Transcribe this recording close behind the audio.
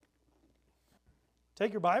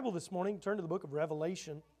Take your Bible this morning, turn to the book of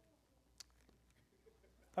Revelation.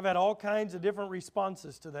 I've had all kinds of different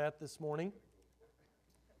responses to that this morning.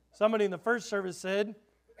 Somebody in the first service said,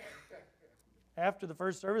 after the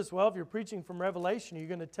first service, well, if you're preaching from Revelation, are you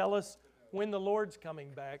going to tell us when the Lord's coming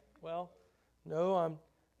back? Well, no, I'm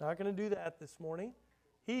not going to do that this morning.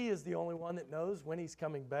 He is the only one that knows when He's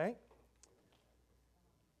coming back.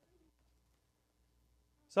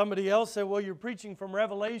 Somebody else said, well, you're preaching from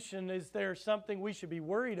Revelation. Is there something we should be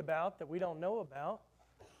worried about that we don't know about?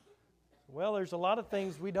 Well, there's a lot of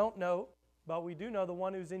things we don't know, but we do know the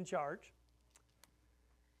one who's in charge.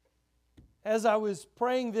 As I was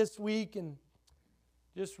praying this week and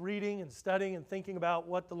just reading and studying and thinking about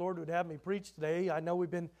what the Lord would have me preach today, I know we've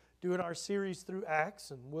been doing our series through Acts,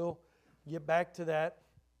 and we'll get back to that,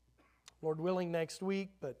 Lord willing, next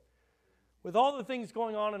week. But with all the things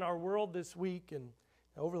going on in our world this week and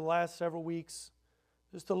over the last several weeks,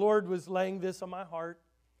 just the Lord was laying this on my heart.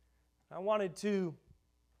 I wanted to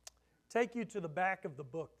take you to the back of the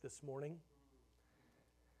book this morning.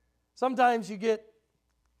 Sometimes you get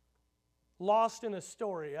lost in a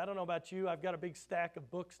story. I don't know about you. I've got a big stack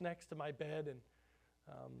of books next to my bed, and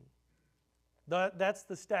that's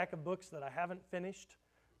the stack of books that I haven't finished.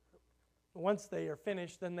 Once they are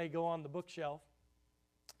finished, then they go on the bookshelf.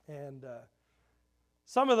 And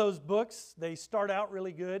some of those books, they start out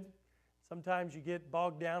really good. Sometimes you get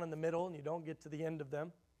bogged down in the middle and you don't get to the end of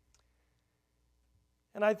them.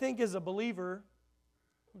 And I think as a believer,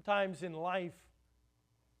 sometimes in life,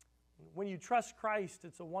 when you trust Christ,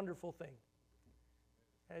 it's a wonderful thing.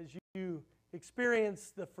 As you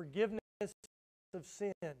experience the forgiveness of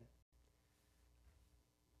sin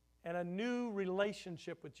and a new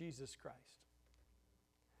relationship with Jesus Christ.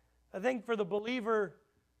 I think for the believer,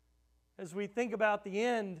 as we think about the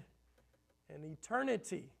end and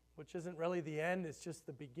eternity, which isn't really the end, it's just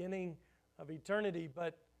the beginning of eternity,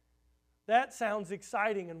 but that sounds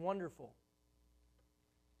exciting and wonderful.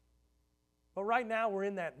 But right now we're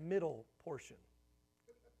in that middle portion.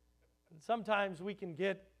 And sometimes we can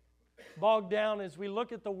get bogged down as we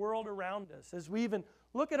look at the world around us, as we even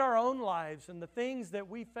look at our own lives and the things that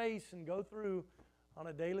we face and go through on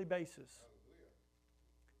a daily basis.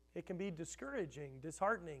 It can be discouraging,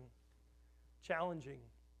 disheartening, challenging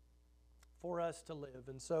for us to live.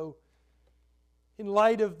 And so, in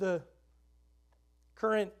light of the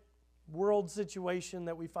current world situation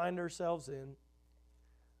that we find ourselves in,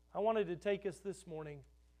 I wanted to take us this morning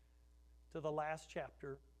to the last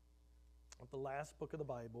chapter of the last book of the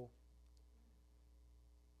Bible.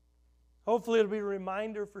 Hopefully it'll be a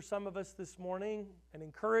reminder for some of us this morning, an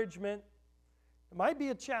encouragement. It might be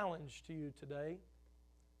a challenge to you today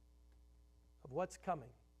of what's coming,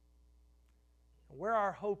 and where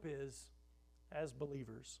our hope is as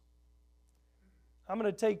believers. I'm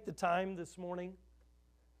going to take the time this morning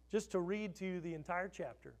just to read to you the entire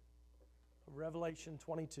chapter of Revelation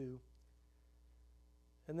 22.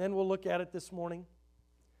 And then we'll look at it this morning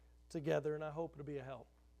together, and I hope it'll be a help.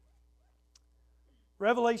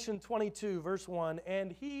 Revelation 22, verse 1,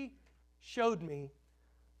 and He showed me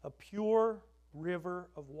a pure river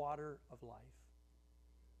of water of life,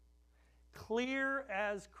 clear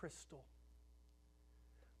as crystal,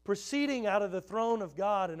 proceeding out of the throne of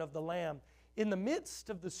God and of the Lamb. In the midst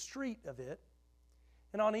of the street of it,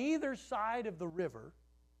 and on either side of the river,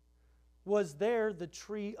 was there the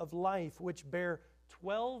tree of life, which bare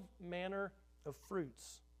 12 manner of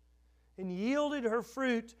fruits, and yielded her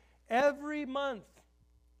fruit every month.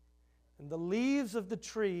 And the leaves of the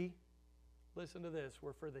tree, listen to this,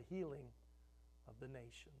 were for the healing of the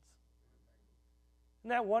nations. Isn't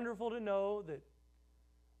that wonderful to know that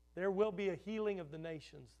there will be a healing of the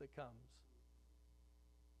nations that comes?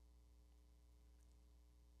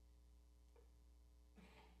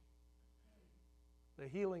 The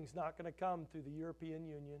healing's not going to come through the European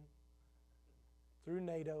Union, through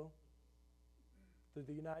NATO, through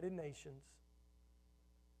the United Nations.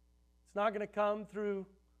 It's not going to come through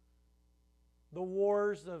the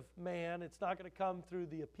wars of man. It's not going to come through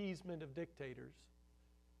the appeasement of dictators.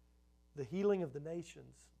 The healing of the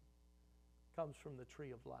nations comes from the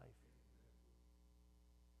tree of life.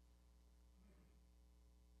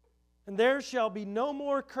 And there shall be no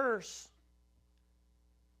more curse,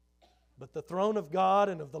 but the throne of God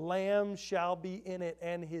and of the Lamb shall be in it,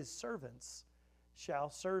 and His servants shall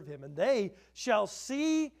serve Him. And they shall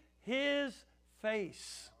see His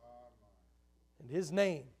face, and His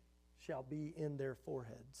name shall be in their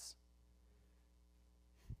foreheads.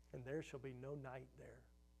 And there shall be no night there.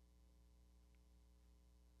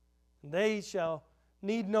 And they shall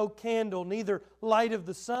need no candle, neither light of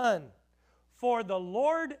the sun. For the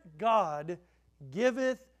Lord God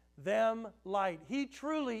giveth them light. He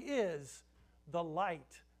truly is the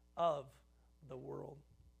light of the world.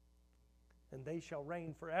 And they shall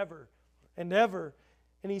reign forever and ever.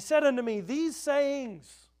 And he said unto me, these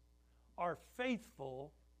sayings are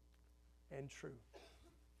faithful and true.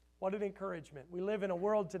 What an encouragement. We live in a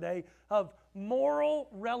world today of moral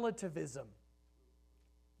relativism.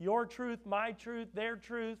 Your truth, my truth, their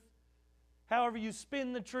truth, however you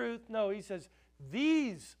spin the truth. No, he says,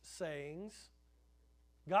 these sayings,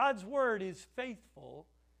 God's word is faithful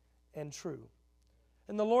and true.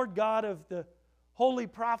 And the Lord God of the holy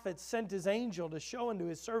prophets sent his angel to show unto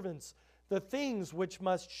his servants the things which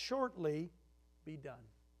must shortly be done.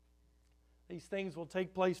 These things will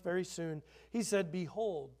take place very soon. He said,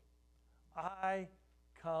 behold, I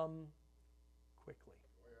come quickly.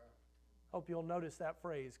 Hope you'll notice that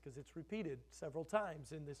phrase because it's repeated several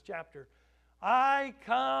times in this chapter. I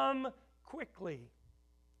come quickly.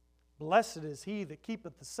 Blessed is he that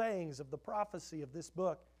keepeth the sayings of the prophecy of this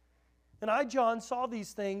book. And I, John, saw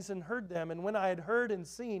these things and heard them. And when I had heard and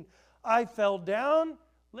seen, I fell down,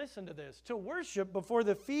 listen to this, to worship before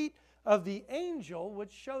the feet of the angel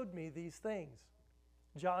which showed me these things.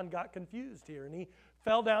 John got confused here, and he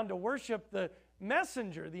fell down to worship the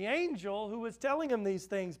messenger, the angel who was telling him these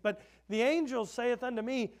things. But the angel saith unto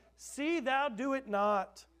me, see thou do it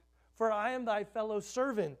not, for I am thy fellow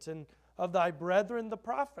servant, and of thy brethren the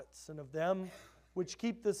prophets, and of them which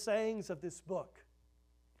keep the sayings of this book.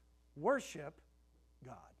 Worship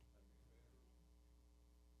God.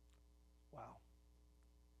 Wow.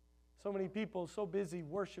 So many people so busy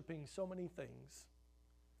worshiping so many things.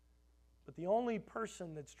 But the only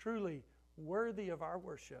person that's truly worthy of our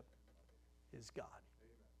worship is God,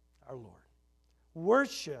 our Lord.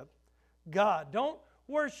 Worship God. Don't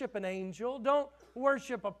worship an angel. Don't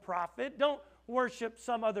worship a prophet. Don't worship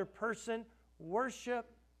some other person. Worship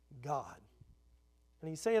God. And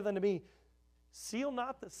he saith unto me, seal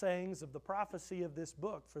not the sayings of the prophecy of this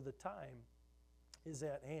book, for the time is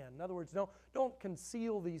at hand. In other words, don't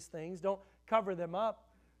conceal these things. Don't cover them up.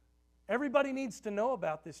 Everybody needs to know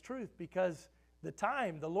about this truth because the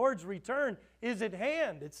time, the Lord's return, is at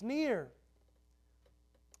hand. It's near.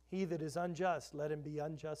 He that is unjust, let him be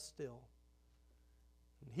unjust still.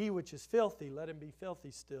 And he which is filthy, let him be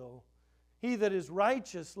filthy still. He that is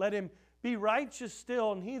righteous, let him be righteous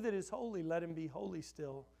still. And he that is holy, let him be holy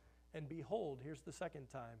still. And behold, here's the second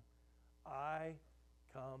time, I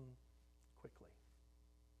come quickly.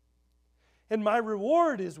 And my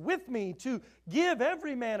reward is with me to give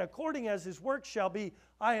every man according as his work shall be.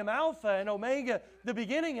 I am Alpha and Omega, the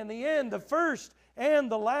beginning and the end, the first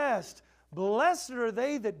and the last. Blessed are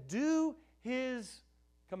they that do his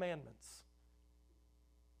commandments,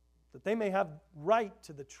 that they may have right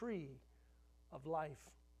to the tree of life,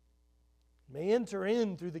 may enter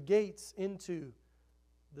in through the gates into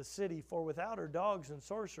the city. For without are dogs and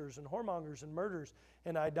sorcerers and whoremongers and murderers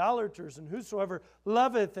and idolaters and whosoever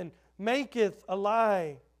loveth and maketh a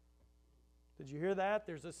lie. Did you hear that?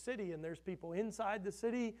 There's a city and there's people inside the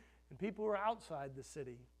city and people who are outside the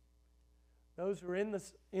city. Those who are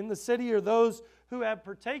in the city are those who have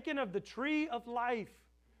partaken of the tree of life.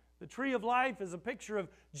 The tree of life is a picture of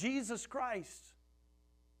Jesus Christ,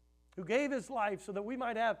 who gave his life so that we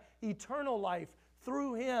might have eternal life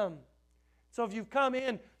through him. So if you've come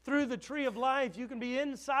in through the tree of life, you can be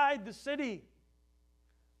inside the city.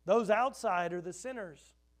 Those outside are the sinners.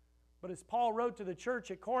 But as Paul wrote to the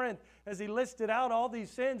church at Corinth, as he listed out all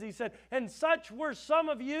these sins, he said, and such were some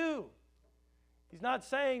of you. He's not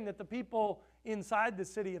saying that the people inside the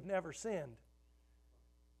city have never sinned.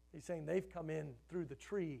 He's saying they've come in through the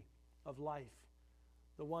tree of life,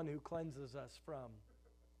 the one who cleanses us from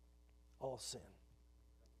all sin.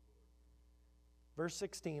 Verse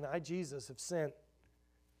 16, I, Jesus, have sent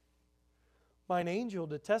mine angel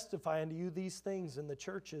to testify unto you these things in the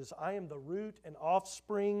churches. I am the root and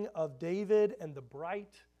offspring of David and the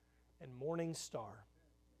bright and morning star.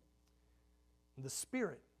 And the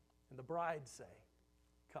Spirit and the bride say,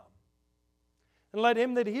 come. And let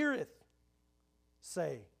him that heareth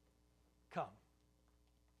say, come.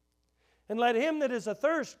 And let him that is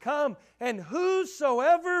athirst come, and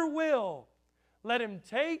whosoever will, let him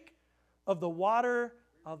take of the water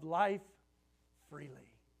of life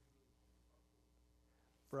freely.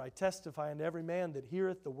 For I testify unto every man that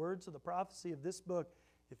heareth the words of the prophecy of this book,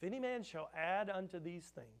 if any man shall add unto these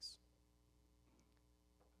things,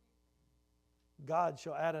 God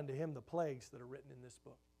shall add unto him the plagues that are written in this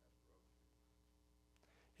book.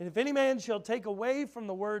 And if any man shall take away from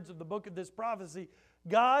the words of the book of this prophecy,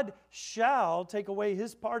 God shall take away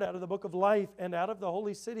his part out of the book of life and out of the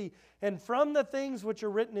holy city and from the things which are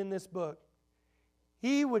written in this book.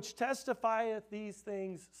 He which testifieth these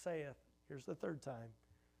things saith, here's the third time,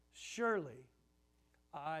 surely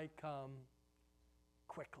I come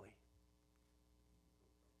quickly.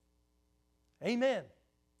 Amen.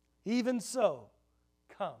 Even so,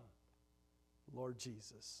 come, Lord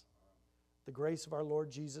Jesus. The grace of our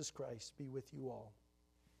Lord Jesus Christ be with you all.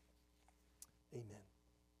 Amen.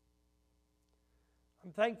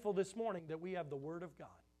 I'm thankful this morning that we have the Word of God,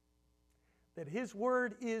 that His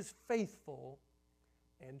Word is faithful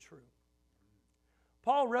and true.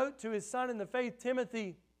 Paul wrote to his son in the faith,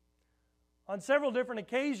 Timothy, on several different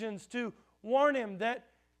occasions to warn him that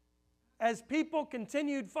as people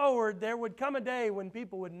continued forward, there would come a day when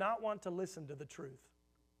people would not want to listen to the truth.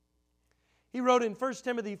 He wrote in 1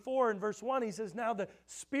 Timothy 4 and verse 1, he says, now the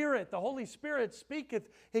Spirit, the Holy Spirit, speaketh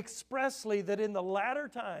expressly that in the latter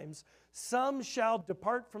times some shall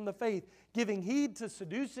depart from the faith, giving heed to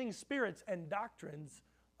seducing spirits and doctrines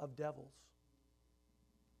of devils.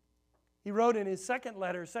 He wrote in his second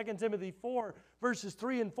letter, 2 Timothy 4, verses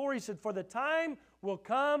 3 and 4, he said, for the time will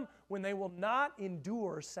come when they will not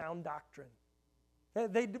endure sound doctrine.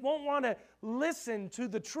 They won't want to listen to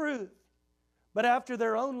the truth, but after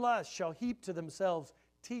their own lust shall heap to themselves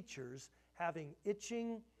teachers having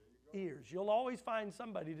itching ears. You'll always find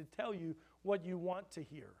somebody to tell you what you want to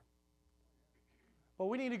hear. But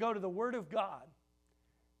we need to go to the Word of God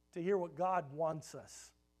to hear what God wants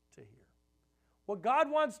us to hear. What God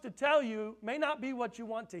wants to tell you may not be what you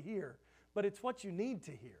want to hear, but it's what you need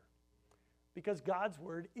to hear. Because God's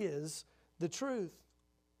Word is the truth.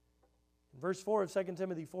 Verse 4 of 2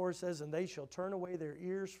 Timothy 4 says, and they shall turn away their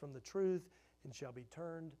ears from the truth and shall be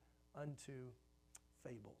turned unto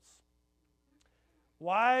fables.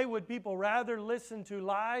 Why would people rather listen to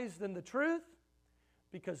lies than the truth?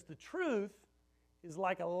 Because the truth is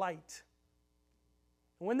like a light.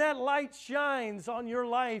 When that light shines on your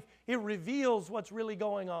life, it reveals what's really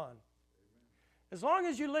going on. As long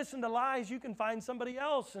as you listen to lies, you can find somebody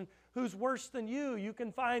else and who's worse than you. You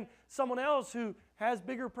can find someone else who has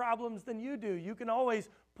bigger problems than you do. You can always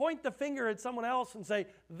point the finger at someone else and say,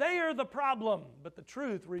 they are the problem. But the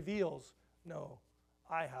truth reveals, no,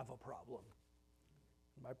 I have a problem.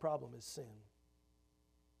 My problem is sin.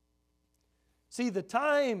 See, the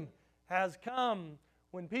time has come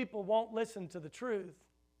when people won't listen to the truth.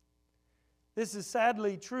 This is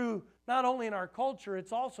sadly true not only in our culture,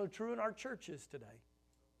 it's also true in our churches today.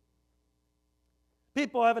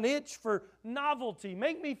 People have an itch for novelty.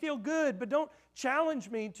 Make me feel good, but don't challenge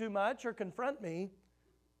me too much or confront me.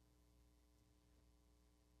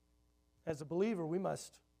 As a believer, we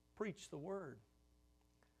must preach the Word.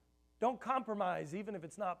 Don't compromise, even if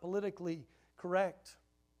it's not politically correct.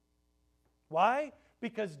 Why?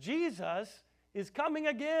 Because Jesus is coming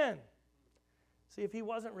again. See, if He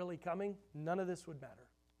wasn't really coming, none of this would matter.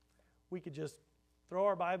 We could just throw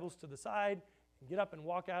our Bibles to the side and get up and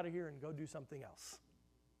walk out of here and go do something else.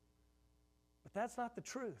 But that's not the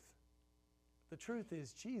truth. The truth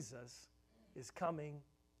is Jesus is coming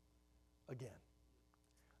again.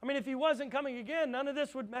 I mean, if He wasn't coming again, none of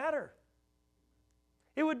this would matter.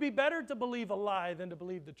 It would be better to believe a lie than to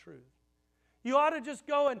believe the truth. You ought to just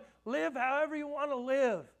go and live however you want to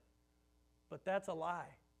live. But that's a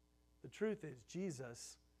lie. The truth is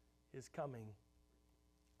Jesus is coming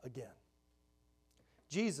again.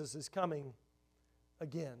 Jesus is coming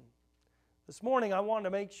again. This morning I want to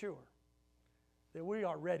make sure that we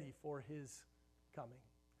are ready for His coming.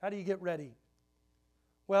 How do you get ready?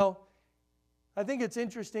 Well, I think it's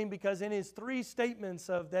interesting because in His three statements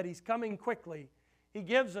of that He's coming quickly, He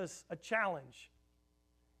gives us a challenge.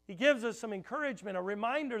 He gives us some encouragement, a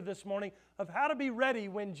reminder this morning of how to be ready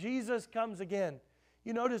when Jesus comes again.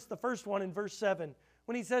 You notice the first one in verse 7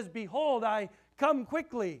 when He says, behold, I come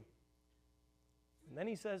quickly. And then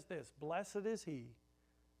He says this, blessed is he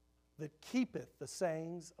that keepeth the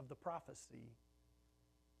sayings of the prophecy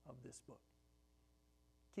of this book.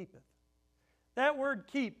 Keepeth. That word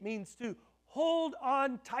keep means to hold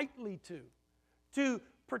on tightly to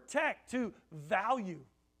protect, to value.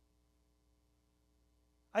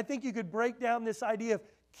 I think you could break down this idea of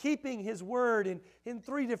keeping His Word in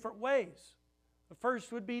three different ways. The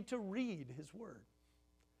first would be to read His Word.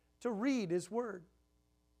 To read His Word.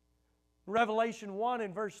 Revelation 1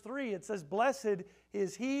 and verse 3, it says, blessed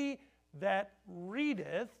is he that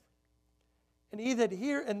readeth, and they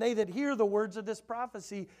that hear the words of this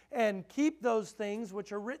prophecy, and keep those things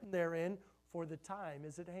which are written therein, for the time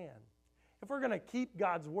is at hand. If we're going to keep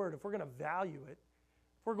God's Word, if we're going to value it,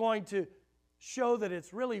 if we're going to show that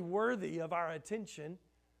it's really worthy of our attention,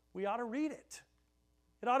 we ought to read it.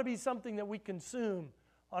 It ought to be something that we consume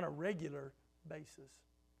on a regular basis.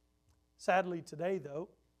 Sadly today, though,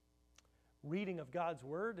 reading of God's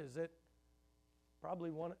Word is at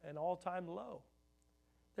probably an all-time low.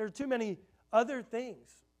 There are too many other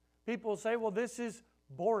things. People say, well, this is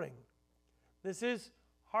boring. This is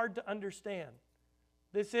hard to understand.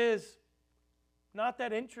 This is not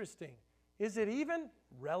that interesting. Is it even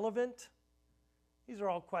relevant? These are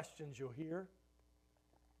all questions you'll hear.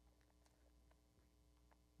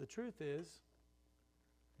 The truth is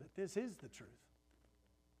that this is the truth.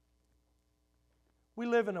 We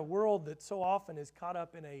live in a world that so often is caught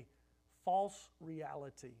up in a false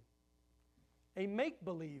reality, a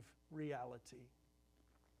make-believe reality.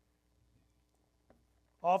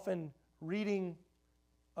 Often reading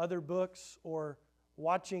other books or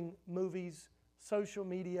watching movies, social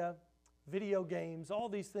media, video games, all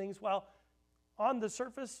these things, while on the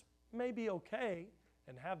surface may be okay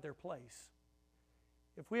and have their place.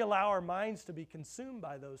 If we allow our minds to be consumed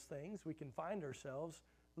by those things, we can find ourselves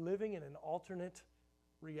living in an alternate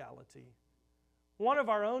reality. One of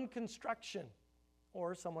our own construction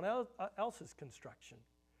or someone else's construction,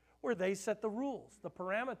 where they set the rules, the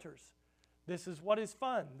parameters. This is what is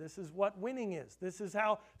fun. This is what winning is. This is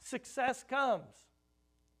how success comes.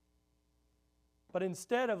 But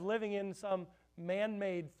instead of living in some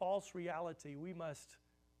man-made false reality, we must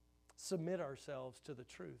submit ourselves to the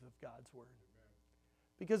truth of God's Word.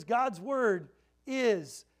 Because God's Word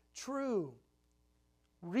is true.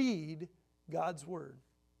 Read God's Word.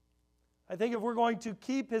 I think if we're going to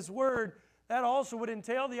keep His Word, that also would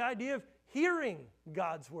entail the idea of hearing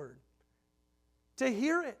God's Word. To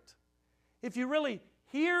hear it. If you really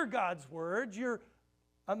hear God's Word,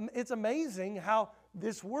 it's amazing how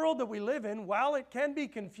this world that we live in, while it can be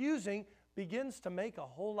confusing, begins to make a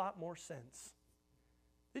whole lot more sense.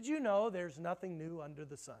 Did you know there's nothing new under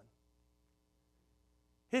the sun?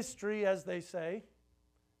 History, as they say,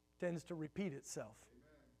 tends to repeat itself.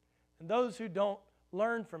 And those who don't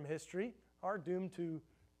learn from history are doomed to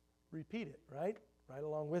repeat it, right? Right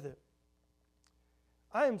along with it.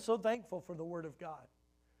 I am so thankful for the Word of God.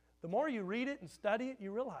 The more you read it and study it,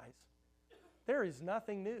 you realize there is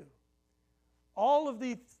nothing new. All of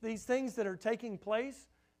these things that are taking place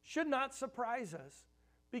should not surprise us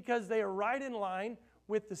because they are right in line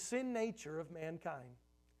with the sin nature of mankind.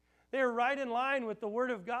 They are right in line with the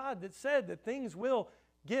Word of God that said that things will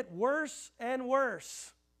get worse and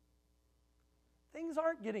worse. Things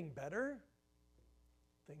aren't getting better.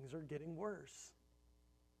 Things are getting worse.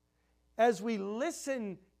 As we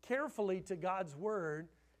listen carefully to God's Word,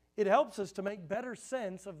 it helps us to make better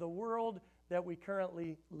sense of the world that we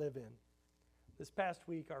currently live in. This past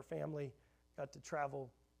week, our family got to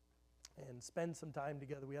travel and spend some time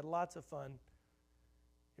together. We had lots of fun.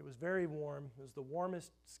 It was very warm. It was the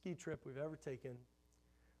warmest ski trip we've ever taken.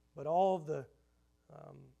 But all the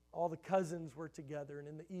cousins were together, and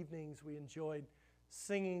in the evenings we enjoyed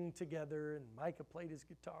singing together, and Micah played his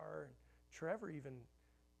guitar, and Trevor even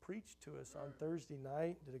preached to us on Thursday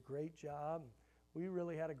night, did a great job. We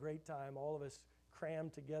really had a great time, all of us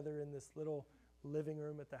crammed together in this little living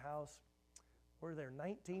room at the house. Were there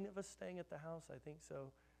 19 of us staying at the house? I think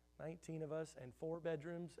so. 19 of us, and 4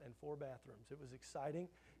 bedrooms and 4 bathrooms. It was exciting,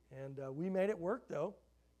 and we made it work, though,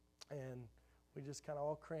 and we just kind of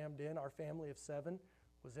all crammed in. Our family of 7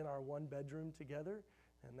 was in our 1 bedroom together,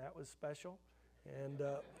 and that was special. And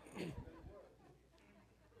but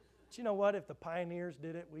you know what? If the pioneers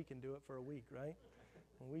did it, we can do it for a week, right?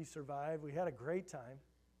 And we survived. We had a great time.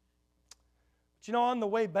 But you know, on the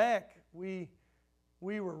way back, we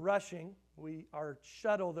were rushing. Our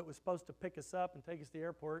shuttle that was supposed to pick us up and take us to the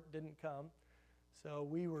airport didn't come. So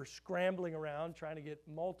we were scrambling around trying to get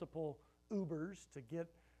multiple Ubers to get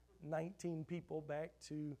 19 people back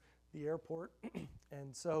to the airport.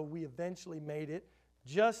 And so we eventually made it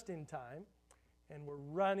just in time. And we're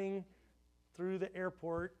running through the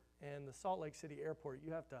airport. And the Salt Lake City airport,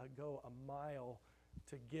 you have to go a mile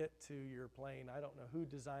to get to your plane. I don't know who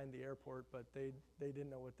designed the airport, but they didn't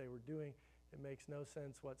know what they were doing. It makes no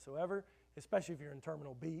sense whatsoever, especially if you're in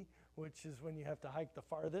Terminal B, which is when you have to hike the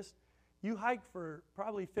farthest. You hike for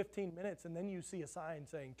probably 15 minutes, and then you see a sign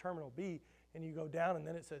saying Terminal B, and you go down, and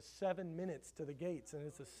then it says 7 minutes to the gates, and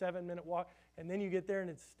it's a 7-minute walk, and then you get there, and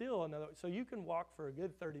it's still another. So you can walk for a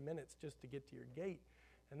good 30 minutes just to get to your gate,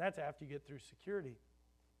 and that's after you get through security.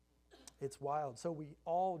 It's wild. So we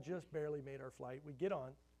all just barely made our flight. We get on,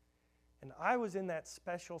 and I was in that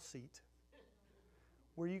special seat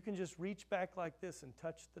where you can just reach back like this and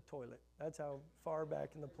touch the toilet. That's how far back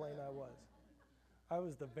in the plane I was. I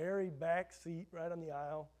was the very back seat right on the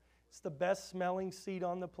aisle. It's the best smelling seat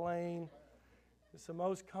on the plane. It's the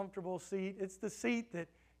most comfortable seat. It's the seat that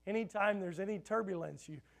anytime there's any turbulence,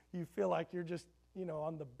 you feel like you're just,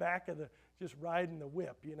 on the back of just riding the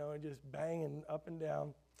whip, and just banging up and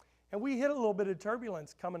down. And we hit a little bit of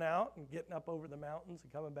turbulence coming out and getting up over the mountains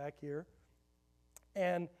and coming back here.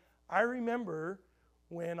 And I remember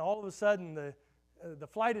when all of a sudden the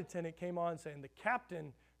flight attendant came on saying the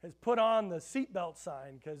captain has put on the seatbelt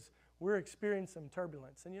sign because we're experiencing some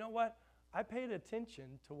turbulence. And you know what? I paid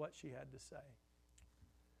attention to what she had to say.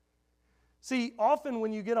 See, often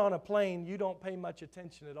when you get on a plane, you don't pay much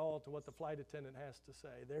attention at all to what the flight attendant has to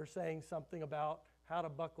say. They're saying something about how to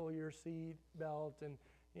buckle your seat belt and,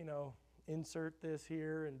 insert this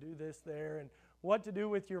here and do this there, and what to do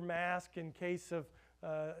with your mask in case of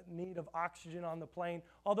need of oxygen on the plane.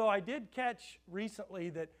 Although I did catch recently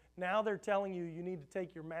that now they're telling you need to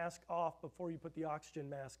take your mask off before you put the oxygen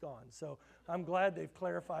mask on. So I'm glad they've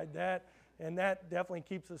clarified that, and that definitely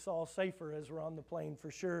keeps us all safer as we're on the plane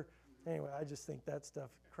for sure. Anyway, I just think that stuff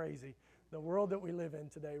crazy. The world that we live in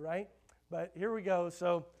today, right? But here we go.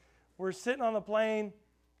 So we're sitting on the plane,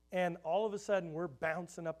 and all of a sudden we're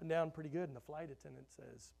bouncing up and down pretty good, and the flight attendant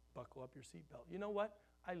says, buckle up your seatbelt. You know what?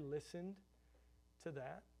 I listened to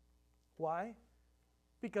that. Why?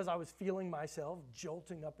 Because I was feeling myself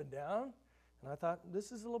jolting up and down, and I thought,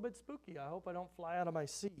 this is a little bit spooky. I hope I don't fly out of my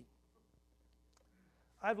seat.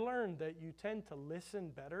 I've learned that you tend to listen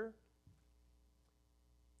better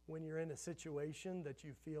when you're in a situation that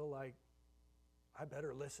you feel like, I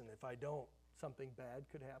better listen. If I don't, something bad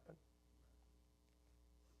could happen.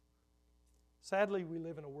 Sadly, we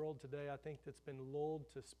live in a world today, I think, that's been lulled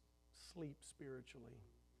to sleep spiritually.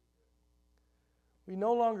 We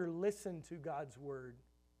no longer listen to God's word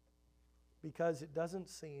because it doesn't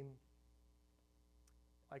seem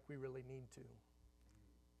like we really need to.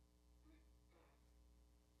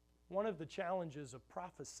 One of the challenges of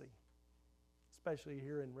prophecy, especially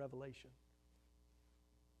here in Revelation,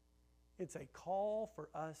 it's a call for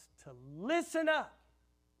us to listen up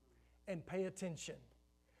and pay attention,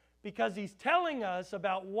 because he's telling us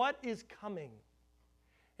about what is coming.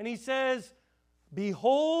 And he says,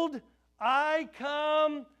 behold, I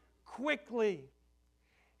come quickly.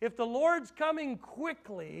 If the Lord's coming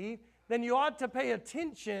quickly, then you ought to pay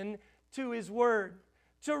attention to his word,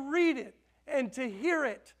 to read it and to hear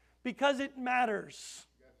it, because it matters.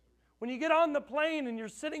 When you get on the plane and you're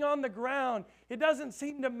sitting on the ground, it doesn't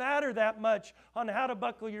seem to matter that much on how to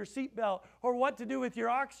buckle your seatbelt or what to do with your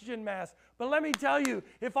oxygen mask. But let me tell you,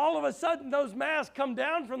 if all of a sudden those masks come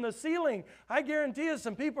down from the ceiling, I guarantee you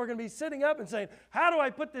some people are going to be sitting up and saying, how do I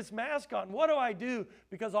put this mask on? What do I do?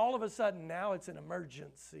 Because all of a sudden now it's an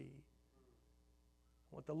emergency.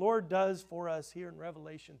 What the Lord does for us here in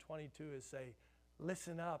Revelation 22 is say,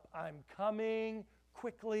 listen up, I'm coming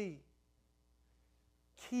quickly.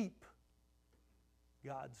 Keep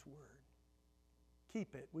God's word.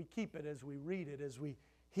 Keep it. We keep it as we read it, as we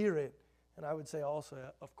hear it, and I would say also,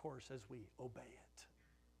 of course, as we obey it.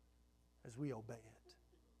 As we obey it.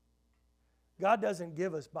 God doesn't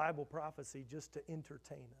give us Bible prophecy just to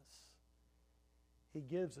entertain us. He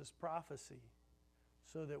gives us prophecy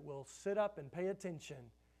so that we'll sit up and pay attention,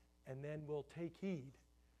 and then we'll take heed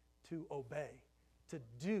to obey, to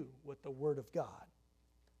do what the Word of God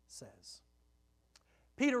says.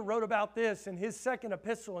 Peter wrote about this in his second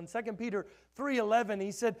epistle in 2 Peter 3:11.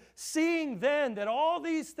 He said, seeing then that all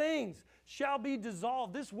these things shall be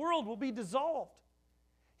dissolved, this world will be dissolved.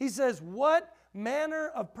 He says, what manner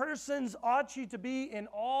of persons ought you to be in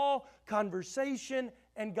all conversation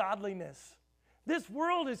and godliness? This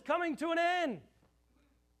world is coming to an end.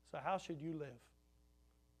 So how should you live?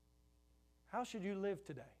 How should you live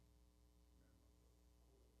today?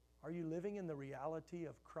 Are you living in the reality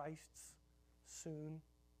of Christ's soon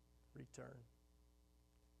return?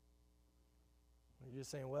 You're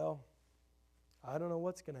just saying, well, I don't know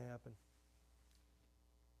what's going to happen.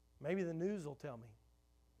 Maybe the news will tell me.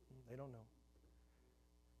 They don't know.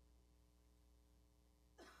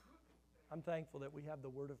 I'm thankful that we have the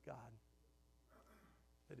Word of God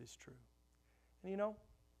that is true. And you know,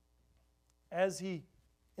 as he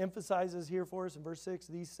emphasizes here for us in verse 6,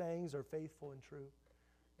 these sayings are faithful and true.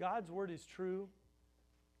 God's Word is true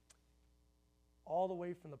all the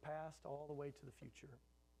way from the past, all the way to the future.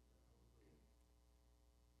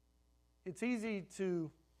 It's easy to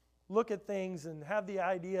look at things and have the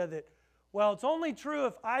idea that, well, it's only true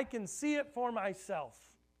if I can see it for myself.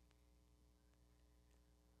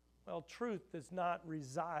 Well, truth does not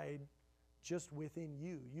reside just within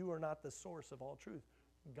you. You are not the source of all truth.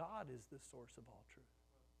 God is the source of all truth.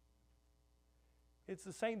 It's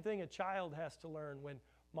the same thing a child has to learn when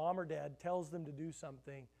mom or dad tells them to do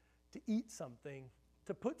something, to eat something,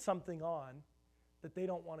 to put something on that they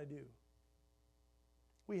don't want to do.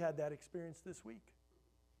 We had that experience this week.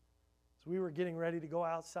 So we were getting ready to go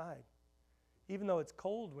outside. Even though it's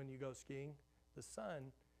cold when you go skiing, the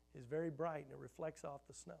sun is very bright and it reflects off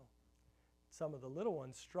the snow. Some of the little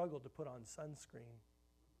ones struggled to put on sunscreen.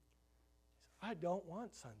 I don't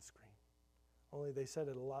want sunscreen. Only they said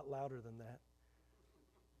it a lot louder than that.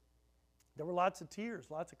 There were lots of tears,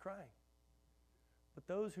 lots of crying. But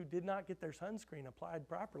those who did not get their sunscreen applied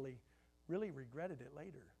properly really regretted it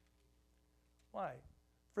later. Why?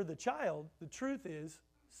 For the child, the truth is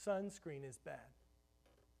sunscreen is bad.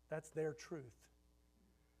 That's their truth.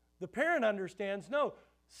 The parent understands, no,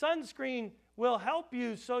 sunscreen will help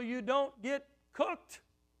you so you don't get cooked.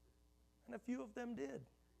 And a few of them did,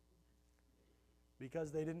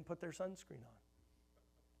 because they didn't put their sunscreen on.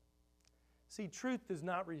 See, truth does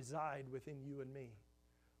not reside within you and me.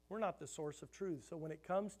 We're not the source of truth. So when it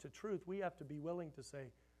comes to truth, we have to be willing to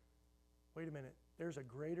say, wait a minute, there's a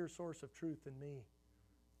greater source of truth than me.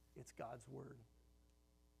 It's God's Word.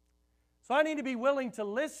 So I need to be willing to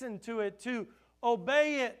listen to it, to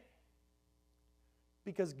obey it,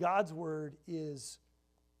 because God's Word is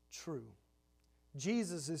true.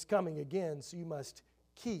 Jesus is coming again, so you must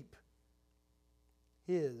keep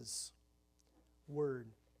His Word.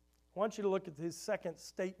 I want you to look at his second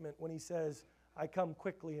statement when he says, I come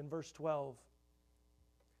quickly, in verse 12.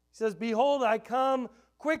 He says, behold, I come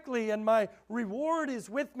quickly, and my reward is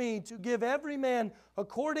with me to give every man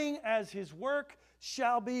according as his work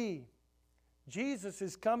shall be. Jesus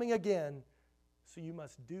is coming again, so you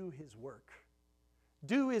must do His work.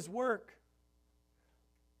 Do His work.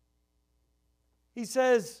 He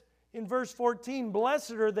says in verse 14,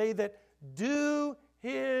 blessed are they that do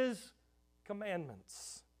His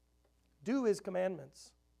commandments. Do His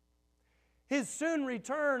commandments. His soon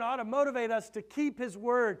return ought to motivate us to keep His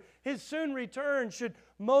word. His soon return should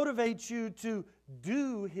motivate you to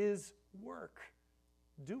do His work.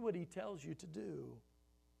 Do what He tells you to do.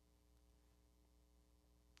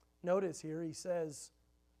 Notice here he says,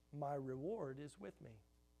 my reward is with me.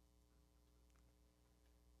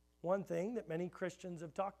 One thing that many Christians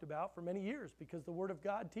have talked about for many years, because the Word of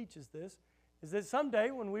God teaches this, is that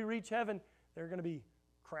someday when we reach heaven, there are going to be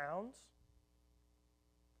crowns,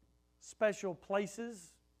 special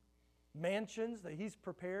places, mansions that He's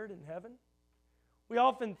prepared in heaven. We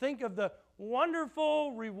often think of the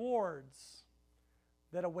wonderful rewards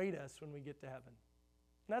that await us when we get to heaven.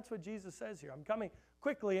 And that's what Jesus says here. I'm coming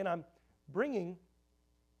quickly, and I'm bringing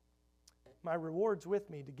my rewards with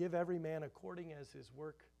me to give every man according as his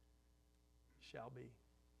work shall be.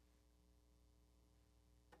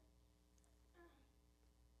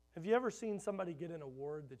 Have you ever seen somebody get an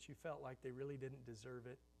award that you felt like they really didn't deserve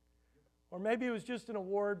it? Or maybe it was just an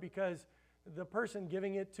award because the person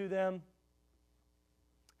giving it to them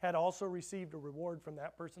had also received a reward from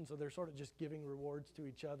that person, so they're sort of just giving rewards to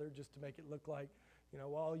each other just to make it look like,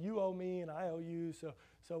 well, you owe me and I owe you, so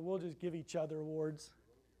we'll just give each other awards.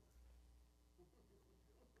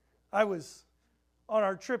 I was on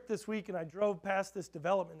our trip this week, and I drove past this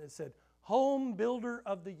development, and it said, Home Builder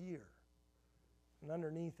of the Year. And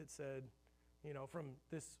underneath it said, from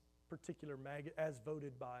this particular as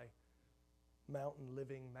voted by Mountain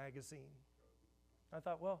Living magazine. I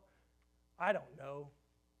thought, well, I don't know.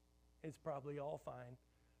 It's probably all fine.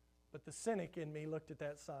 But the cynic in me looked at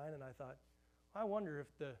that sign, and I thought, I wonder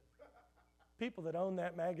if the people that own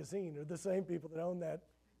that magazine are the same people that own that,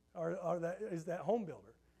 is that home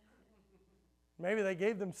builder. Maybe they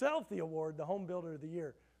gave themselves the award, the Home Builder of the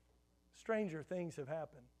Year. Stranger things have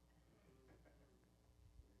happened.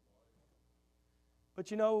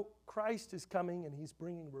 But Christ is coming, and He's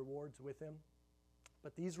bringing rewards with Him.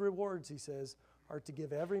 But these rewards, He says, are to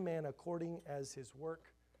give every man according as his work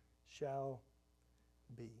shall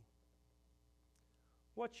be.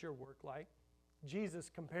 What's your work like? Jesus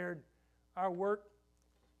compared our work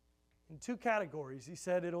in two categories. He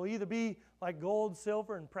said it'll either be like gold,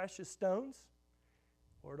 silver, and precious stones,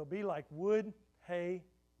 or it'll be like wood, hay,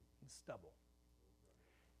 and stubble.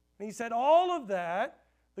 And He said all of that,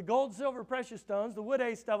 the gold, silver, precious stones, the wood,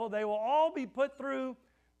 hay, stubble, they will all be put through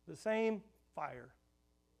the same fire.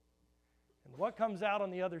 And what comes out on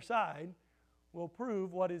the other side will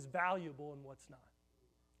prove what is valuable and what's not.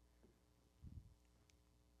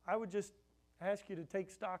 I would just ask you to take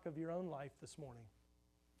stock of your own life this morning.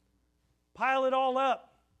 Pile it all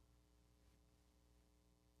up.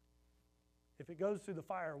 If it goes through the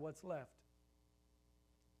fire, what's left?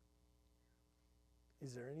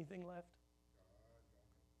 Is there anything left?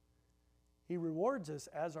 He rewards us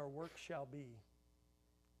as our work shall be.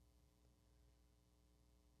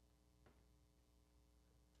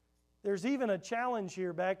 There's even a challenge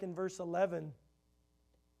here back in verse 11.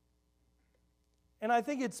 And I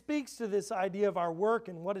think it speaks to this idea of our work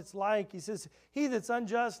and what it's like. He says, he that's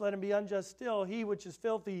unjust, let him be unjust still. He which is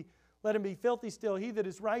filthy, let him be filthy still. He that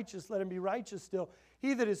is righteous, let him be righteous still.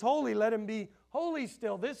 He that is holy, let him be holy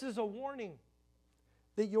still. This is a warning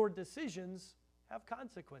that your decisions have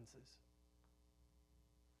consequences.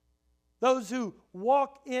 Those who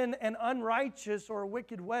walk in an unrighteous or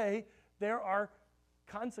wicked way, there are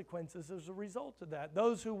consequences as a result of that.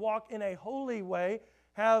 Those who walk in a holy way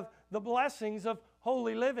have the blessings of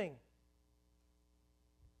holy living.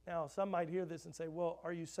 Now, some might hear this and say, well,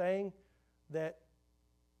 are you saying that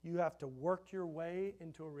you have to work your way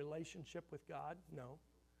into a relationship with God? No.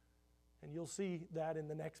 And you'll see that in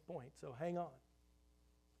the next point, so hang on.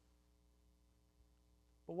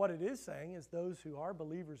 But what it is saying is those who are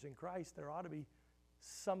believers in Christ, there ought to be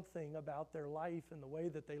something about their life and the way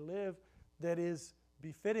that they live that is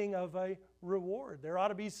befitting of a reward. There ought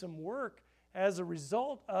to be some work as a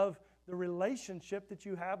result of the relationship that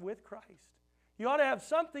you have with Christ. You ought to have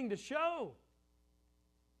something to show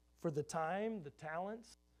for the time, the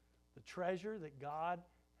talents, the treasure that God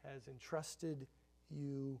has entrusted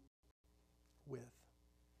you with.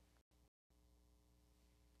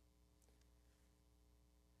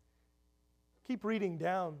 Keep reading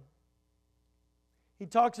down. He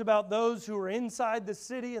talks about those who are inside the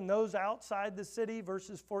city and those outside the city,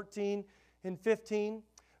 verses 14 and 15.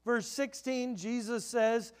 Verse 16, Jesus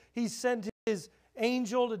says He sent His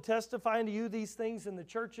angel to testify unto you these things in the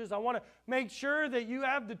churches. I want to make sure that you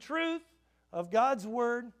have the truth of God's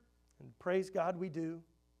Word, and praise God we do,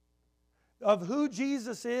 of who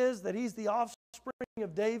Jesus is, that He's the offspring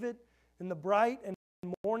of David and the bright and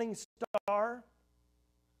morning star.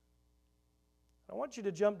 I want you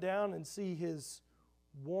to jump down and see His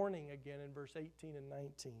warning again in verse 18 and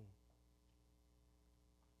 19.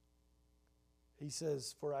 He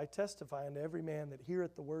says, for I testify unto every man that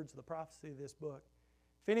heareth the words of the prophecy of this book.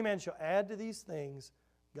 If any man shall add to these things,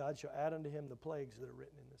 God shall add unto him the plagues that are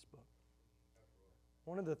written in this book.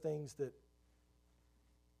 One of the things that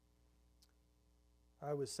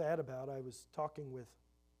I was sad about, I was talking with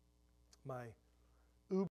my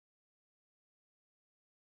Uber.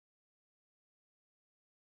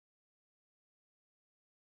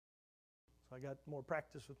 So I got more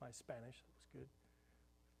practice with my Spanish. That was good.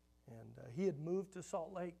 And he had moved to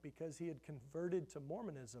Salt Lake because he had converted to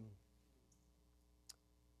Mormonism.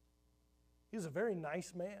 He was a very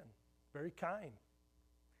nice man, very kind.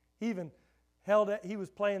 He was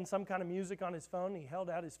playing some kind of music on his phone. He held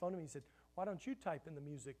out his phone to me. He said, why don't you type in the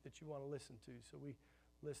music that you want to listen to? So we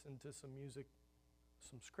listened to some music,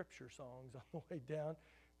 some scripture songs on the way down.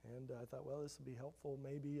 And I thought, well, this will be helpful.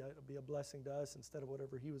 Maybe it'll be a blessing to us instead of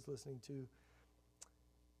whatever he was listening to.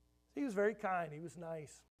 He was very kind. He was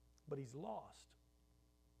nice. But he's lost.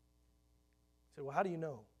 You say, well, how do you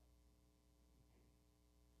know?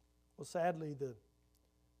 Well, sadly, the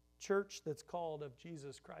church that's called of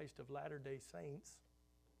Jesus Christ of Latter-day Saints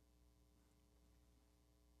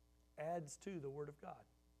adds to the Word of God.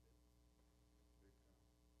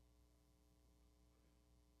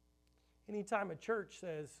 Anytime a church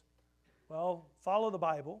says, well, follow the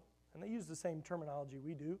Bible, and they use the same terminology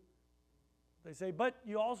we do, they say, but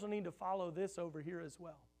you also need to follow this over here as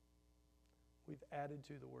well. We've added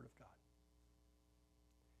to the Word of God.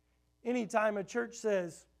 Anytime a church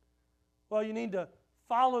says, well, you need to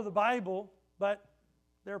follow the Bible, but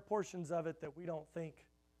there are portions of it that we don't think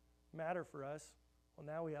matter for us, well,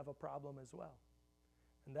 now we have a problem as well.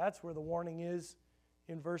 And that's where the warning is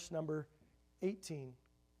in verse number 18.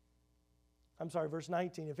 Verse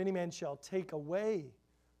 19. If any man shall take away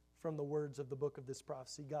from the words of the book of this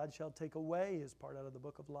prophecy, God shall take away his part out of the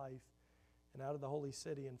book of life and out of the holy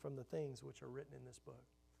city and from the things which are written in this book.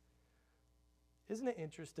 Isn't it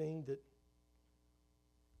interesting that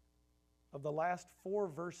of the last 4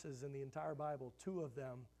 verses in the entire Bible, 2 of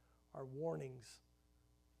them are warnings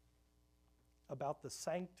about the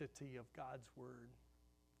sanctity of God's Word,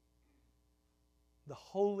 the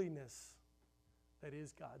holiness that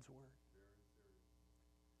is God's Word.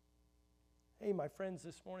 Hey, my friends,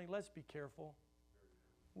 this morning, let's be careful.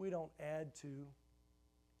 We don't add to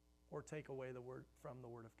or take away the word from the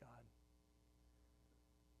Word of God.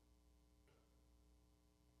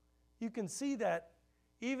 You can see that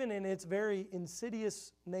even in its very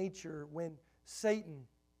insidious nature when Satan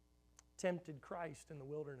tempted Christ in the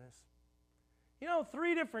wilderness.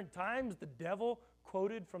 3 different times the devil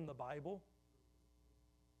quoted from the Bible.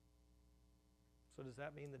 So does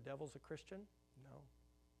that mean the devil's a Christian?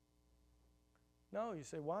 No, you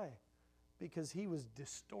say, why? Because he was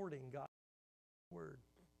distorting God's Word.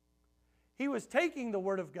 He was taking the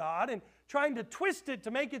Word of God and trying to twist it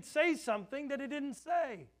to make it say something that it didn't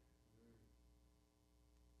say.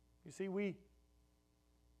 You see, we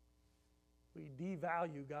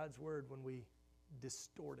devalue God's word when we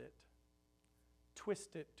distort it,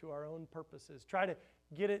 twist it to our own purposes, try to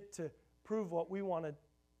get it to prove what we want to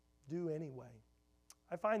do anyway.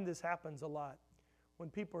 I find this happens a lot when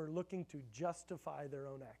people are looking to justify their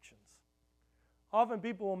own actions. Often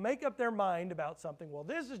people will make up their mind about something. Well,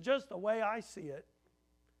 this is just the way I see it.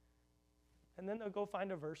 And then they'll go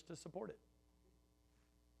find a verse to support it.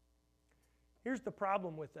 Here's the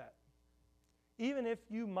problem with that. Even if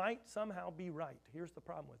you might somehow be right, here's the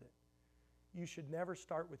problem with it. You should never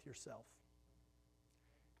start with yourself.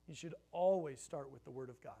 You should always start with the Word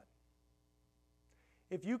of God.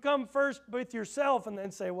 If you come first with yourself and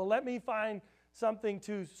then say, well, let me find something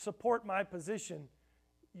to support my position,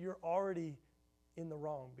 you're already in the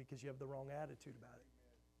wrong because you have the wrong attitude about it.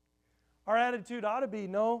 Our attitude ought to be,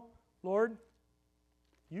 no, Lord,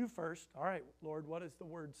 you first. All right, Lord, what does the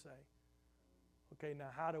Word say? Okay, now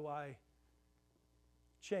how do I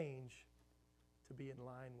change to be in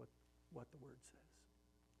line with what the Word says?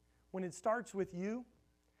 When it starts with you,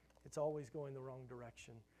 it's always going the wrong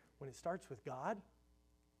direction. When it starts with God,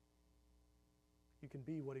 you can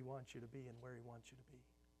be what He wants you to be and where He wants you to be.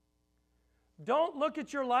 Don't look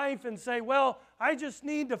at your life and say, well, I just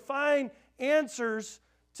need to find answers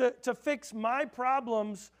to fix my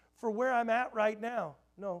problems for where I'm at right now.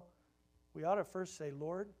 No, we ought to first say,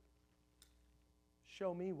 Lord,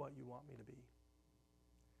 show me what you want me to be.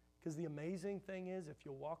 Because the amazing thing is, if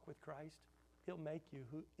you'll walk with Christ, He'll make you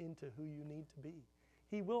into who you need to be.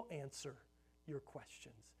 He will answer your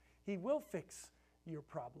questions. He will fix your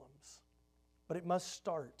problems. But it must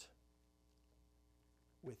start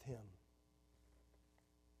with Him.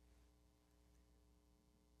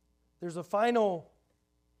 There's a final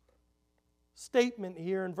statement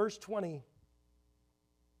here in verse 20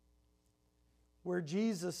 where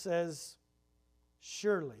Jesus says,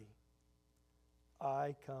 surely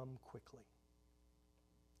I come quickly.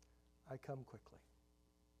 I come quickly.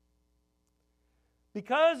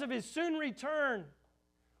 Because of His soon return,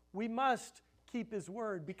 we must keep His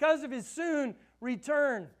word. Because of His soon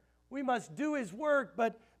return, we must do His work.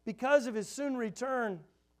 But because of His soon return,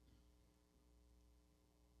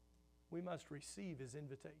 we must receive His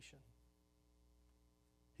invitation.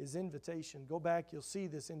 His invitation. Go back, you'll see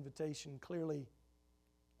this invitation clearly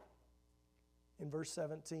in verse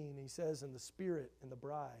 17. He says, and the Spirit and the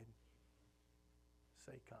bride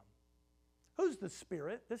say, come. Who's the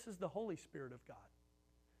Spirit? This is the Holy Spirit of God.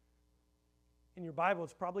 In your Bible,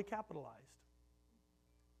 it's probably capitalized.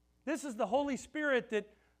 This is the Holy Spirit that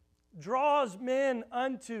draws men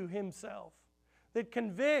unto Himself, that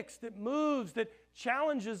convicts, that moves, that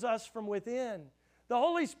challenges us from within. The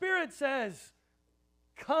Holy Spirit says,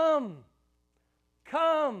 come,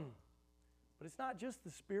 come. But it's not just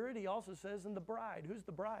the Spirit. He also says, and the bride. Who's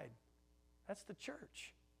the bride? That's the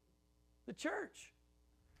church. The church.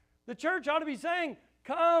 The church ought to be saying,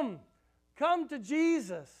 come, come to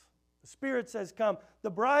Jesus. The Spirit says, come.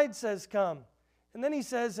 The bride says, come. And then He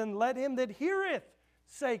says, and let him that heareth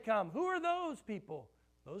say, come. Who are those people?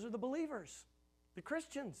 Those are the believers, the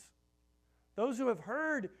Christians. Those who have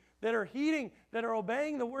heard, that are heeding, that are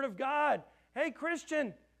obeying the Word of God. Hey,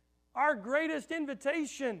 Christian, our greatest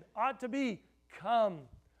invitation ought to be, come.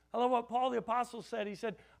 I love what Paul the Apostle said. He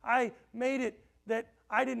said, I made it that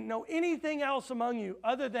I didn't know anything else among you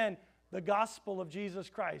other than the gospel of Jesus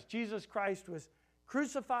Christ. Jesus Christ was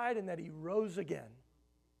crucified and that He rose again.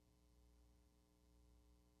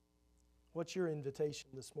 What's your invitation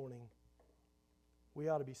this morning? We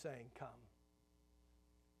ought to be saying, come.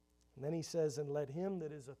 And then He says, and let him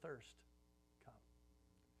that is athirst come.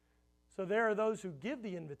 So there are those who give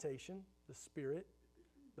the invitation, the Spirit,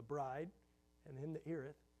 the bride, and him that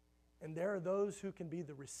heareth. And there are those who can be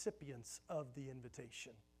the recipients of the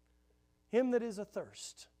invitation. Him that is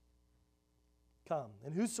athirst, come.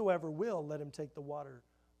 And whosoever will, let him take the water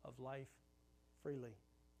of life freely.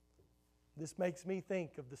 This makes me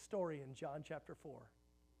think of the story in John chapter 4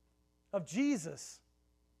 of Jesus.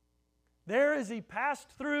 There as He passed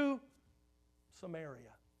through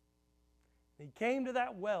Samaria, He came to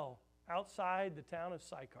that well outside the town of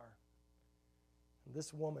Sychar. And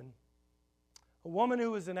this woman, a woman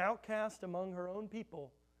who was an outcast among her own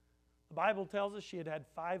people, the Bible tells us she had had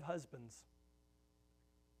 5 husbands.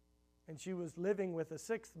 And she was living with a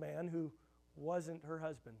 6th man who wasn't her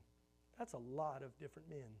husband. That's a lot of different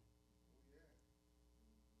men.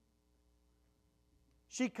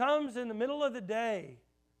 She comes in the middle of the day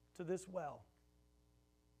to this well.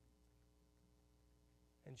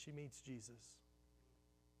 And she meets Jesus.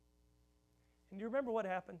 And do you remember what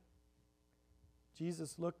happened?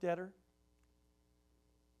 Jesus looked at her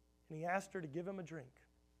and He asked her to give Him a drink.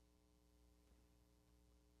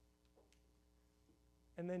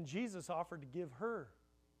 And then Jesus offered to give her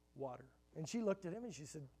water. And she looked at him and she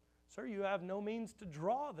said, "Sir, you have no means to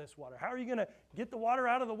draw this water. How are you going to get the water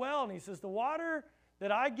out of the well?" And he says, "The water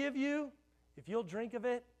that I give you, if you'll drink of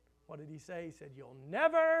it," what did he say? He said, "You'll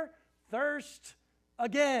never thirst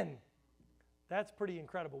again." That's pretty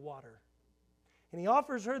incredible water. And he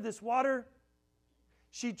offers her this water.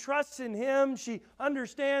 She trusts in him. She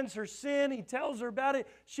understands her sin. He tells her about it.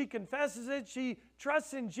 She confesses it. She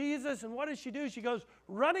trusts in Jesus. And what does she do? She goes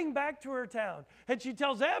running back to her town. And she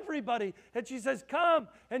tells everybody. And she says, "Come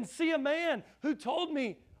and see a man who told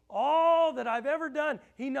me all that I've ever done.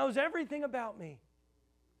 He knows everything about me."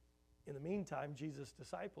 In the meantime, Jesus'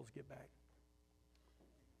 disciples get back.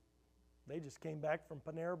 They just came back from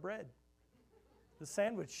Panera Bread, the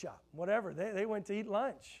sandwich shop, whatever. They went to eat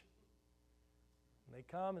lunch. And they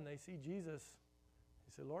come and they see Jesus.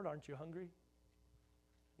 They say, "Lord, aren't you hungry?"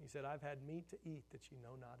 He said, "I've had meat to eat that you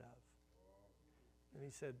know not of." And he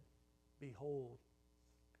said, "Behold,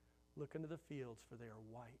 look into the fields, for they are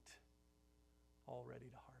white, all ready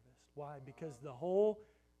to harvest." Why? Because the whole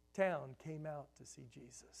town came out to see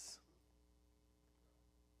Jesus.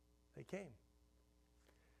 They came.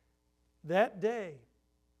 That day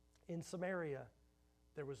in Samaria,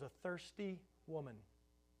 there was a thirsty woman.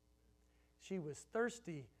 She was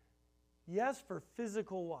thirsty, yes, for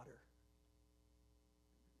physical water.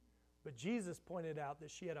 But Jesus pointed out that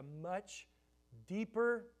she had a much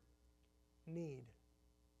deeper need,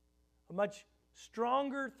 a much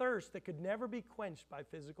stronger thirst that could never be quenched by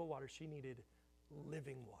physical water. She needed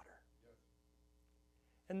living water.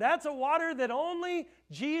 And that's a water that only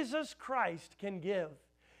Jesus Christ can give.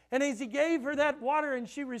 And as he gave her that water and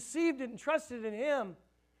she received it and trusted in him,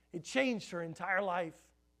 it changed her entire life.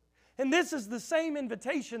 And this is the same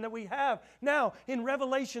invitation that we have now in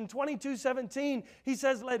Revelation 22:17. He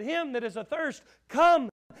says, "Let him that is athirst come,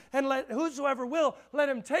 and let whosoever will, let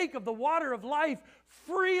him take of the water of life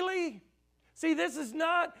freely." See, this is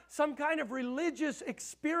not some kind of religious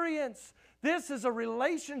experience. This is a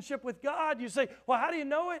relationship with God. You say, "Well, how do you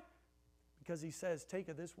know it?" Because he says, "Take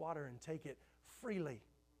of this water and take it freely."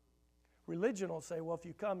 Religion will say, "Well, if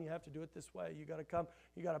you come, you have to do it this way. You got to come.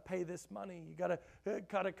 You got to pay this money. You got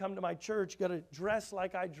to come to my church. You got to dress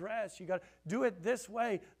like I dress. You got to do it this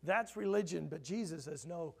way." That's religion. But Jesus says,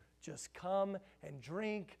 "No, just come and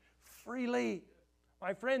drink freely."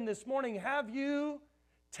 My friend, this morning, have you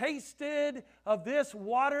tasted of this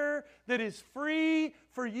water that is free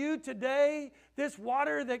for you today? This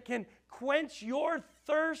water that can quench your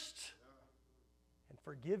thirst and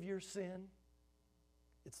forgive your sin?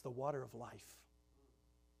 It's the water of life.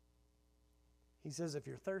 He says, "If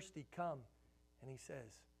you're thirsty, come." And he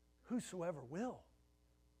says, "Whosoever will,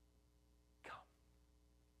 come."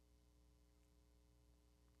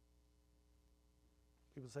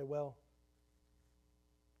 People say, "Well,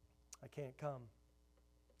 I can't come.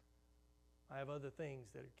 I have other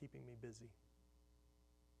things that are keeping me busy."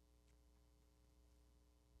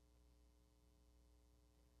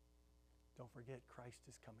 Don't forget, Christ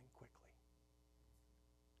is coming quickly.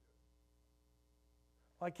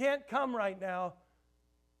 "I can't come right now.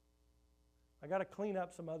 I got to clean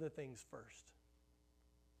up some other things first."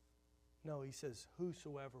 No, he says,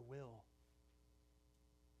 "Whosoever will,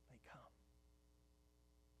 may come."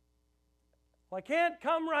 "Well, I can't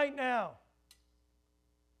come right now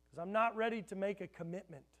because I'm not ready to make a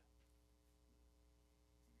commitment."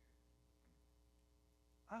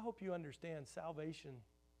 I hope you understand salvation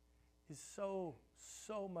is so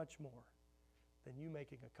much more than you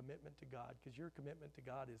making a commitment to God, because your commitment to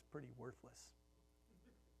God is pretty worthless.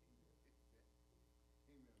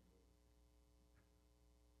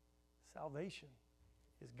 Salvation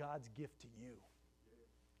is God's gift to you.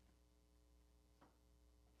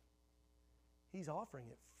 He's offering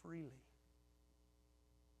it freely.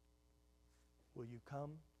 Will you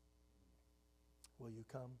come? Will you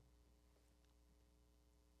come?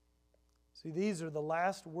 See, these are the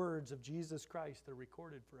last words of Jesus Christ that are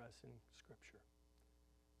recorded for us in Scripture.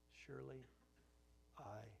 "Surely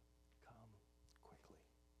I come quickly."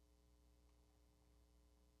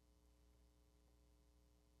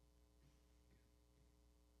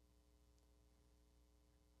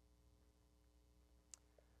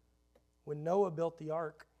 When Noah built the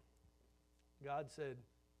ark, God said,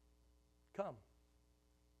 "Come.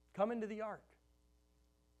 Come into the ark."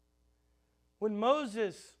 When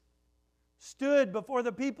Moses stood before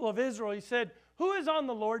the people of Israel, he said, "Who is on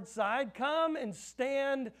the Lord's side? Come and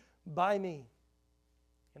stand by me."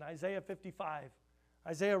 In Isaiah 55,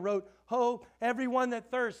 Isaiah wrote, "Ho, everyone that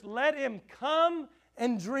thirsts, let him come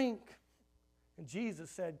and drink." And Jesus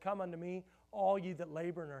said, "Come unto me, all ye that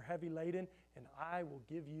labor and are heavy laden, and I will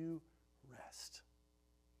give you rest."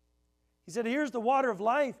 He said, here's the water of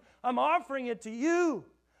life. I'm offering it to you.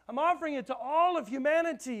 I'm offering it to all of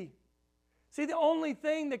humanity. See, the only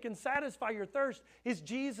thing that can satisfy your thirst is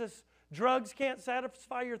Jesus. Drugs can't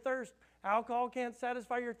satisfy your thirst. Alcohol can't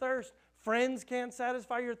satisfy your thirst. Friends can't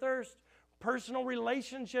satisfy your thirst. Personal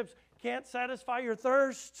relationships can't satisfy your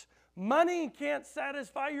thirst. Money can't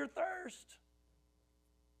satisfy your thirst.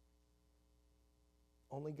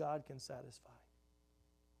 Only God can satisfy.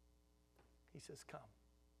 He says, come.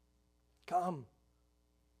 Come.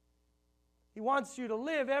 He wants you to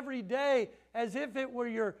live every day as if it were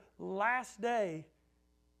your last day,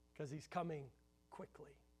 because He's coming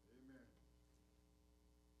quickly. Amen.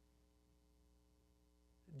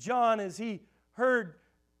 John, as he heard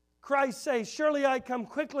Christ say, surely I come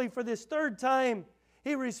quickly, for this third time,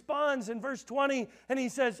 he responds in verse 20 and he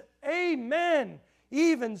says, amen,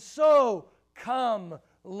 even so, come,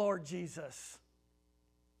 Lord Jesus.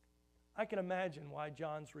 I can imagine why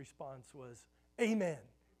John's response was, amen,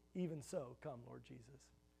 even so, come, Lord Jesus.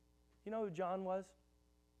 You know who John was?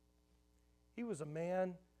 He was a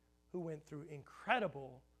man who went through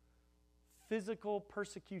incredible physical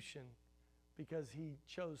persecution because he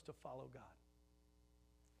chose to follow God.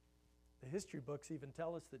 The history books even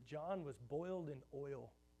tell us that John was boiled in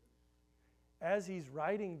oil. As he's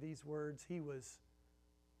writing these words, he was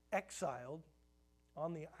exiled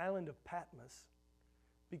on the island of Patmos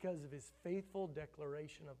because of his faithful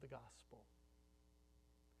declaration of the gospel.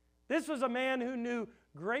 This was a man who knew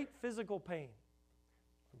great physical pain.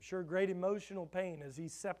 I'm sure great emotional pain as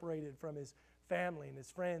he's separated from his family and his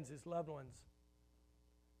friends, his loved ones.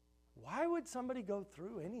 Why would somebody go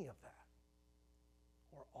through any of that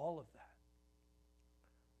or all of that?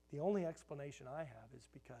 The only explanation I have is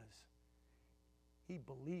because he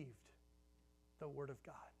believed the Word of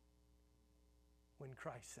God when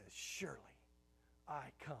Christ says, surely I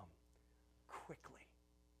come quickly.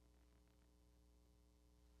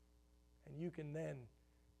 And you can then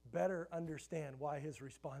better understand why his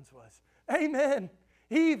response was, amen,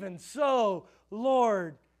 even so,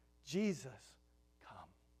 Lord Jesus, come.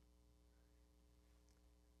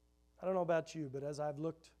 I don't know about you, but as I've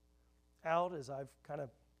looked out, as I've kind of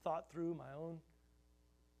thought through my own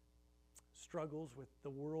struggles with the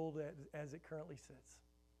world as it currently sits,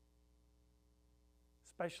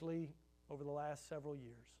 especially over the last several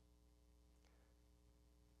years,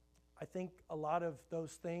 I think a lot of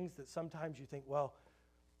those things that sometimes you think, well,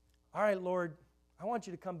 all right, Lord, I want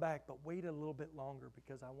you to come back, but wait a little bit longer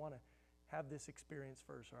because I want to have this experience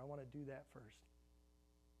first, or I want to do that first.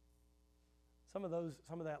 Some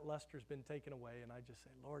of that luster's been taken away, and I just say,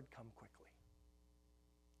 Lord, come quickly.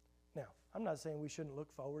 Now, I'm not saying we shouldn't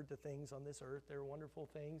look forward to things on this earth. They're wonderful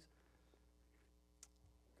things.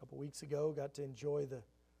 A couple weeks ago, got to enjoy the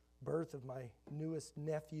birth of my newest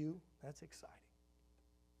nephew. That's exciting.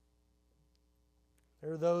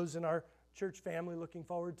 There are those in our church family looking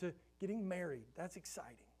forward to getting married. That's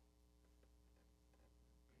exciting.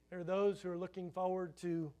 There are those who are looking forward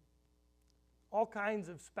to all kinds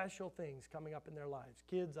of special things coming up in their lives.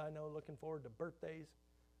 Kids, I know, looking forward to birthdays.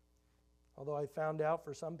 Although I found out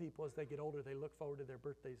for some people as they get older, they look forward to their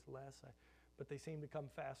birthdays less, but they seem to come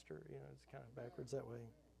faster. You know, it's kind of backwards that way.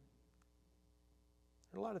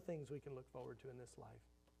 There are a lot of things we can look forward to in this life.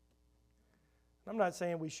 I'm not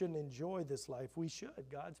saying we shouldn't enjoy this life. We should.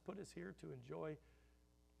 God's put us here to enjoy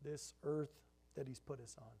this earth that He's put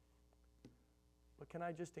us on. But can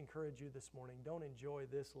I just encourage you this morning, don't enjoy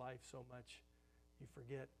this life so much you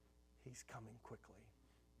forget He's coming quickly.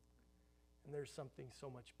 And there's something so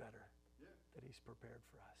much better that He's prepared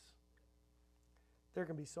for us. There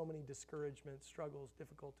can be so many discouragements, struggles,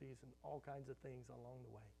 difficulties, and all kinds of things along the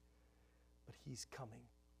way. But He's coming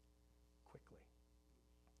quickly.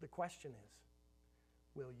 The question is,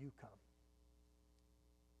 will you come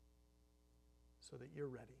so that you're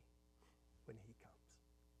ready when He comes?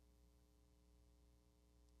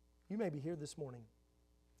 You may be here this morning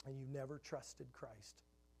and you've never trusted Christ.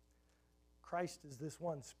 Christ is this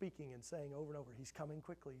one speaking and saying over and over, He's coming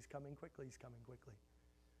quickly, He's coming quickly, He's coming quickly.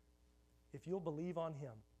 If you'll believe on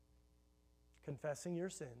Him, confessing your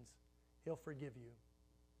sins, He'll forgive you.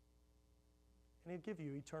 And He'll give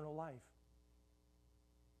you eternal life.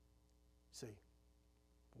 See,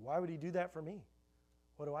 why would He do that for me?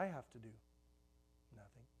 What do I have to do?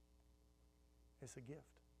 Nothing. It's a gift.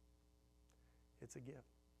 It's a gift.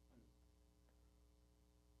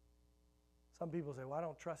 Some people say, well, I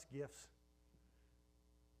don't trust gifts.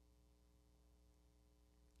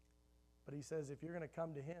 But He says, if you're going to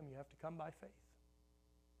come to Him, you have to come by faith.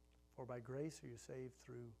 For by grace are you saved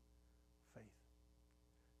through faith.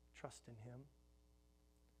 Trust in Him.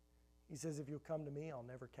 He says, if you'll come to me, I'll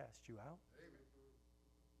never cast you out.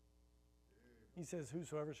 He says,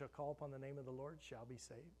 whosoever shall call upon the name of the Lord shall be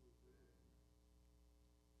saved.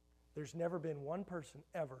 There's never been one person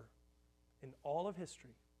ever in all of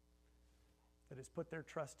history that has put their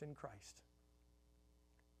trust in Christ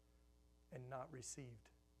and not received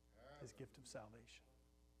His gift of salvation.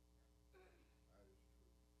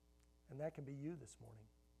 And that can be you this morning.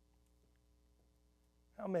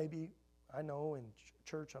 Now maybe, I know in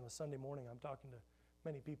church on a Sunday morning I'm talking to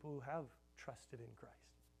many people who have trusted in Christ.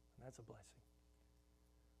 And that's a blessing.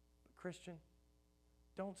 But Christian,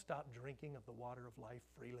 don't stop drinking of the water of life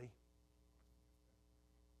freely.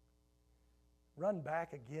 Run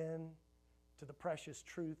back again to the precious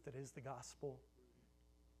truth that is the gospel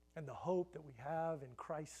and the hope that we have in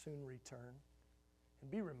Christ's soon return.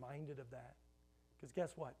 And be reminded of that. Because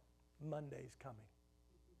guess what? Monday's coming.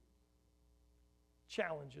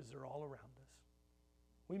 Challenges are all around us.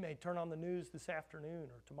 We may turn on the news this afternoon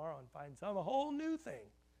or tomorrow and find a whole new thing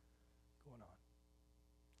going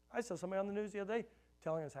on. I saw somebody on the news the other day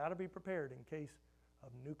telling us how to be prepared in case of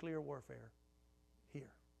nuclear warfare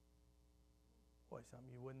here. Boy, something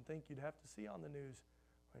you wouldn't think you'd have to see on the news.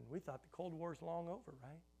 And we thought the Cold War's long over,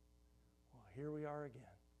 right? Well, here we are again.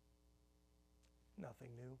 Nothing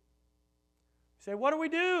new. You say, what do we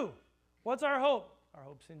do? What's our hope? Our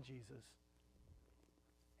hope's in Jesus.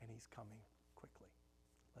 And He's coming quickly.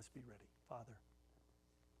 Let's be ready. Father,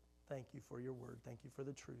 thank You for Your word. Thank You for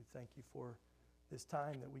the truth. Thank You for this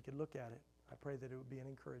time that we could look at it. I pray that it would be an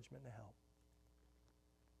encouragement and a help.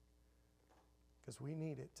 Because we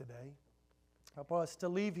need it today. Help us to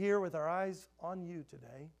leave here with our eyes on You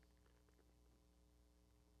today.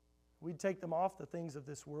 We'd take them off the things of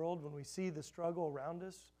this world. When we see the struggle around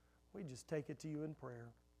us, we just take it to You in prayer.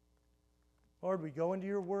 Lord, we go into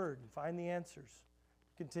Your word and find the answers.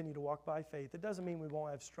 Continue to walk by faith. It doesn't mean we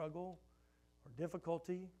won't have struggle or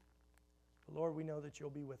difficulty. But Lord, we know that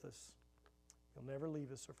You'll be with us. You'll never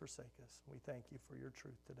leave us or forsake us. We thank You for Your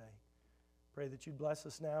truth today. Pray that You'd bless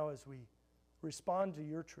us now as we respond to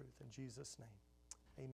Your truth in Jesus' name.